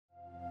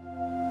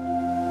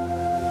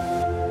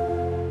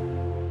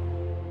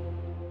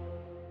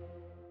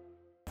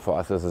For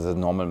us, this is a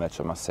normal match,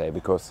 I must say,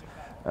 because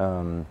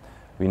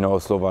we know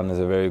Slovan is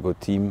a very good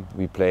team.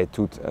 We played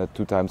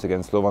two times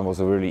against Slovan. It was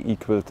a really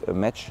equal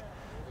match,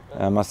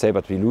 I must say,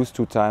 but we lose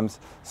 2 times.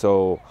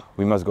 So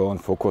we must go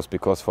and focus,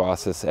 because for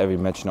us is every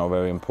match now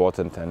very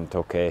important. And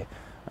okay,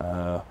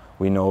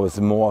 we know it's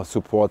more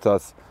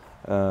supporters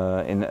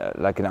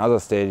like in other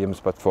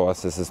stadiums, but for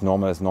us this is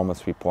normal. It's normal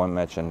 3-point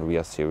match, and we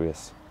are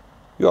serious.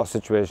 Yeah,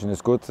 situation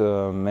is good.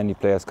 Many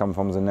players come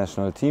from the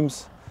national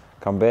teams,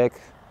 come back.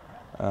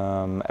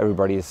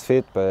 Everybody is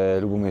fit,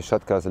 but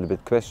Šatka is a little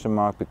bit question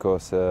mark,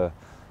 because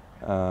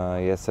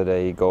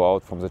yesterday he go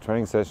out from the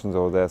training session,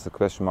 so there's a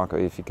question mark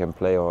if he can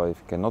play or if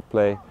he cannot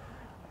play.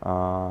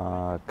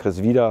 Chris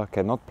Vida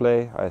cannot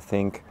play. I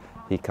think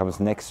he comes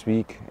next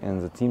week in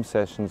the team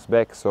sessions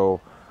back.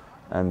 So,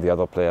 and the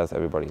other players,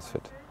 everybody is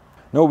fit.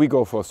 No, we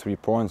go for 3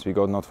 points. We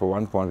go not for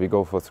 1 point. We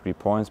go for 3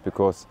 points,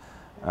 because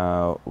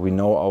we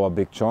know our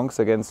big chunks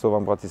against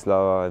Slovan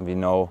Bratislava, and we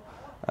know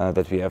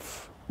that we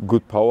have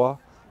good power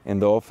in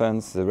the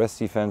offense. The rest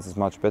defense is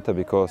much better,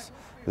 because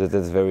that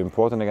is very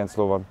important against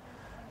Slovan.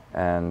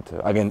 And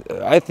again,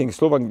 I think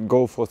Slovan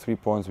go for 3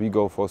 points, we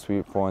go for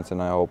 3 points,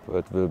 and I hope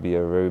it will be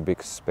a very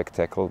big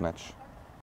spectacle match.